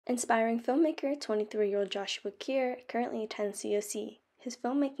Inspiring filmmaker 23-year-old Joshua Kier currently attends COC. His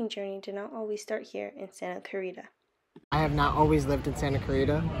filmmaking journey did not always start here in Santa Clarita. I have not always lived in Santa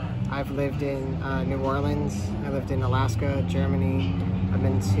Clarita. I've lived in New Orleans, I lived in Alaska, Germany, I've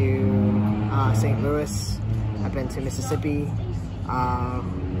been to St. Louis, I've been to Mississippi,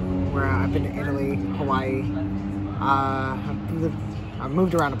 where I've been to Italy, Hawaii. I've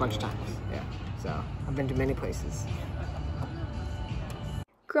moved around a bunch of times, yeah, so I've been to many places.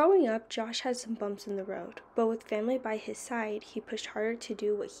 Growing up, Josh had some bumps in the road, but with family by his side, he pushed harder to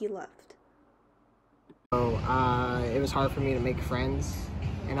do what he loved. So it was hard for me to make friends,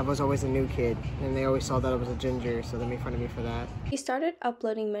 and I was always a new kid, and they always saw that I was a ginger, so they made fun of me for that. He started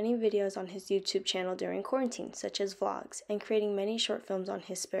uploading many videos on his YouTube channel during quarantine, such as vlogs, and creating many short films on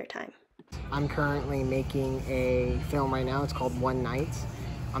his spare time. I'm currently making a film right now. It's called One Night.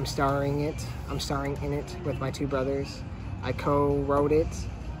 I'm starring in it with my two brothers. I co-wrote it,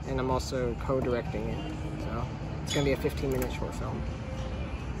 and I'm also co-directing it. So it's going to be a 15-minute short film.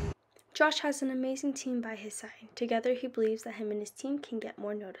 Josh has an amazing team by his side. Together, he believes that him and his team can get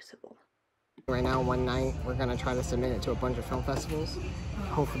more noticeable. Right now, One Night, we're going to try to submit it to a bunch of film festivals.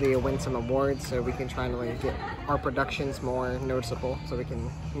 Hopefully it'll win some awards so we can try to get our productions more noticeable so we can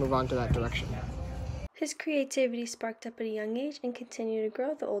move on to that direction. His creativity sparked up at a young age and continued to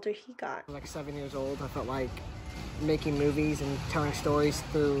grow the older he got. Like 7 years old, I felt like making movies and telling stories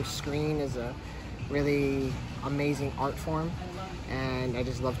through screen is a really amazing art form, and I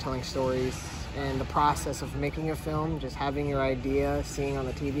just love telling stories. And the process of making a film, just having your idea, seeing on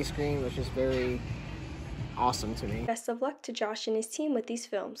the TV screen, was just very awesome to me. Best of luck to Josh and his team with these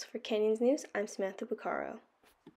films. For Canyons News, I'm Samantha Bucaro.